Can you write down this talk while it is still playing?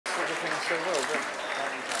so well done.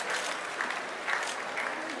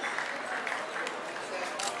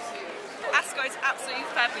 Ascot is absolutely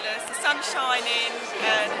fabulous. The sun's shining,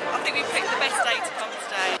 and I think we picked the best day to come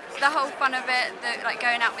today. The whole fun of it, like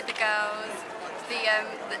going out with the girls,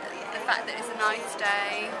 the fact that it's a nice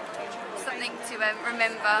day, something to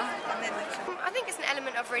remember. I think it's an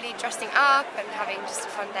element of really dressing up and having just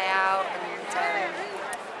a fun day out and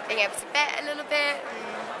being able to bet a little bit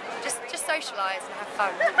and just socialise and have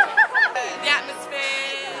fun. The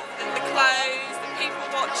atmosphere, the clothes, the people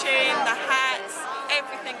watching, the hats,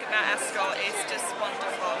 everything about Ascot is just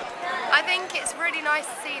wonderful. I think it's really nice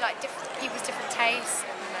to see like people's different tastes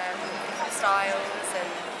and different styles,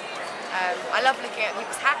 and I love looking at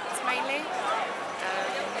people's hats mainly.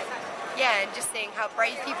 Yeah, and just seeing how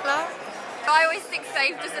brave people are. I always think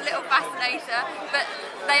Save just a little fascinator, but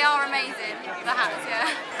they are amazing, the hats, yeah.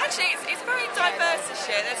 Actually, it's very diverse this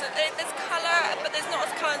year. There's colour, but there's not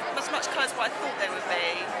as much colour as what I thought there would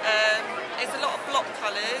be. There's a lot of block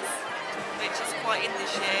colours, which is quite in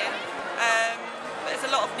this year. But there's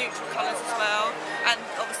a lot of neutral colours as well, and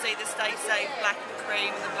obviously the Stay Safe black and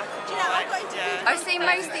cream and the black and white. Yeah. I've seen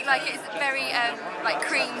mostly like it's very like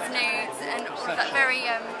creams, nudes, and all of that, very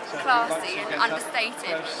classy and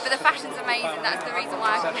understated. But the fashion's amazing. That's the reason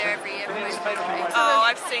why I come here every year. Oh,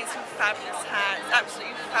 I've seen some fabulous hats,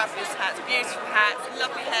 absolutely fabulous hats, beautiful hats,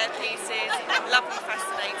 lovely hair pieces, lovely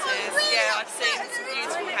fascinators. Yeah, I've seen some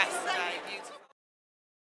beautiful hats today.